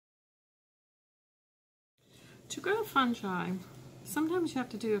To grow fungi, sometimes you have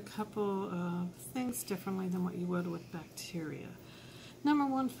to do a couple of things differently than what you would with bacteria. Number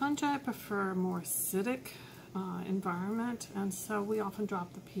one, fungi prefer a more acidic environment, and so we often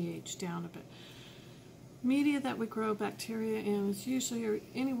drop the pH down a bit. Media that we grow bacteria in is usually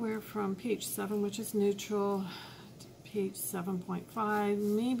anywhere from pH 7, which is neutral, to pH 7.5,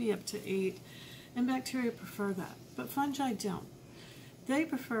 maybe up to 8, and bacteria prefer that, but fungi don't. They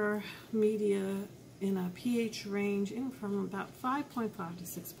prefer media in a pH range in from about 5.5 to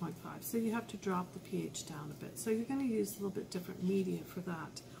 6.5. So you have to drop the pH down a bit. So you're going to use a little bit different media for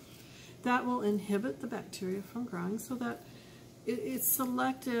that. That will inhibit the bacteria from growing so that it's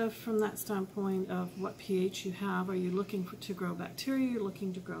selective from that standpoint of what pH you have. Are you looking to grow bacteria? You're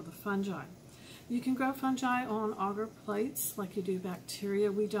looking to grow the fungi. You can grow fungi on agar plates like you do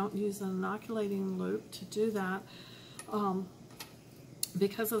bacteria. We don't use an inoculating loop to do that.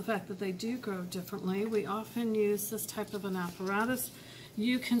 Because of the fact that they do grow differently, we often use this type of an apparatus.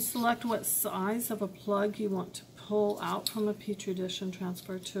 You can select what size of a plug you want to pull out from a petri dish and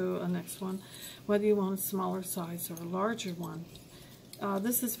transfer to a next one, whether you want a smaller size or a larger one.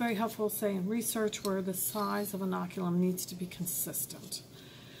 This is very helpful, say, in research where the size of inoculum needs to be consistent.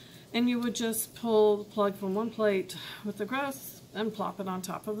 And you would just pull the plug from one plate with the growth and plop it on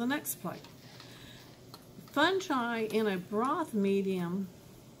top of the next plate. Fungi in a broth medium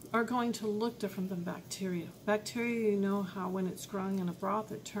are going to look different than bacteria. Bacteria, you know how when it's growing in a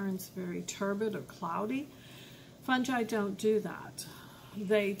broth it turns very turbid or cloudy. Fungi don't do that.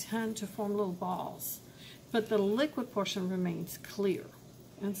 They tend to form little balls, but the liquid portion remains clear.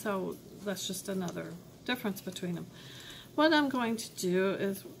 And so that's just another difference between them. What I'm going to do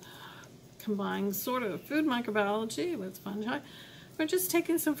is combine sort of food microbiology with fungi. We're just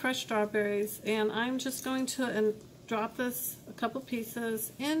taking some fresh strawberries, and I'm just going to drop this, a couple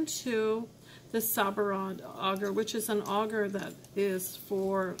pieces, into the Sabarod agar, which is an agar that is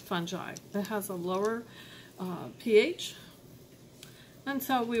for fungi. It has a lower pH, and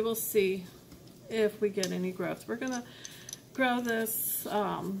so we will see if we get any growth. We're going to grow this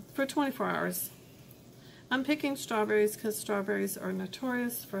for 24 hours. I'm picking strawberries because strawberries are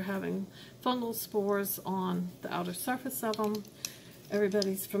notorious for having fungal spores on the outer surface of them.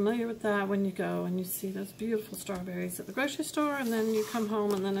 Everybody's familiar with that when you go and you see those beautiful strawberries at the grocery store, and then you come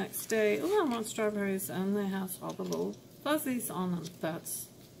home and the next day, oh, I want strawberries, and they have all the little fuzzies on them. That's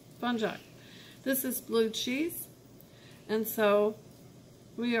fungi. This is blue cheese, and so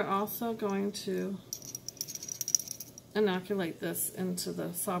we are also going to inoculate this into the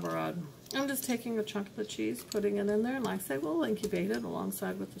Sabarod. I'm just taking a chunk of the cheese, putting it in there, and like I say, we'll incubate it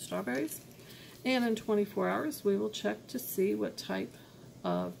alongside with the strawberries. And in 24 hours, we will check to see what type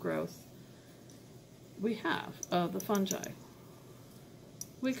of growth we have of the fungi.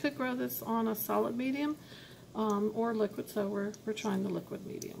 We could grow this on a solid medium or liquid, so we're trying the liquid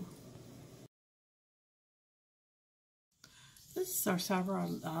medium. This is our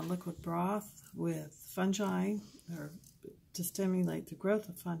Sabarod liquid broth with fungi, or to stimulate the growth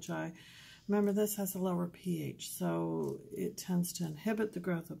of fungi. Remember, this has a lower pH, so it tends to inhibit the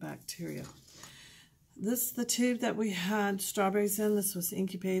growth of bacteria. This is the tube that we had strawberries in. This was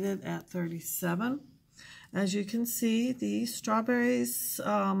incubated at 37. As you can see, the strawberries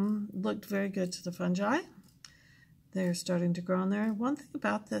looked very good to the fungi. They're starting to grow in there. One thing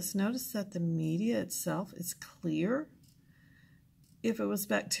about this, notice that the media itself is clear. If it was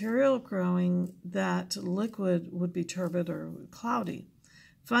bacterial growing, that liquid would be turbid or cloudy.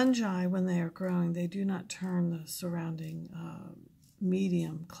 Fungi, when they are growing, they do not turn the surrounding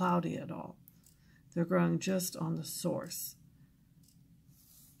medium cloudy at all. They're growing just on the source.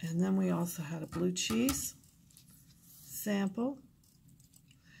 And then we also had a blue cheese sample.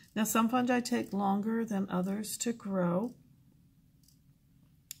 Now, some fungi take longer than others to grow.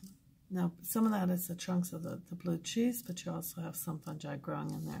 Now, some of that is the chunks of the blue cheese, but you also have some fungi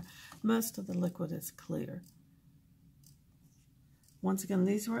growing in there. Most of the liquid is clear. Once again,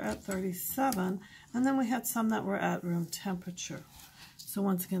 these were at 37, and then we had some that were at room temperature. So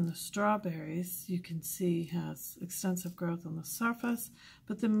once again, the strawberries, you can see, has extensive growth on the surface,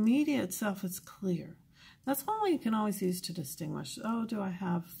 but the media itself is clear. That's one way you can always use to distinguish, oh, do I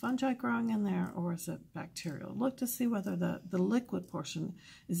have fungi growing in there, or is it bacterial? Look to see whether the liquid portion,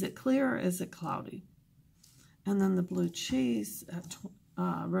 is it clear or is it cloudy? And then the blue cheese at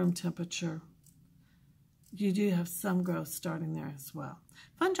room temperature, you do have some growth starting there as well.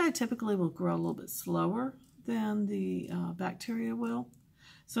 Fungi typically will grow a little bit slower than the bacteria will.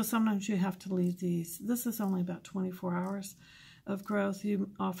 So sometimes you have to leave these. This is only about 24 hours of growth. You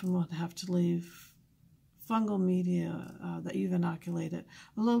often would have to leave fungal media that you've inoculated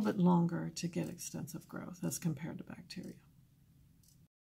a little bit longer to get extensive growth as compared to bacteria.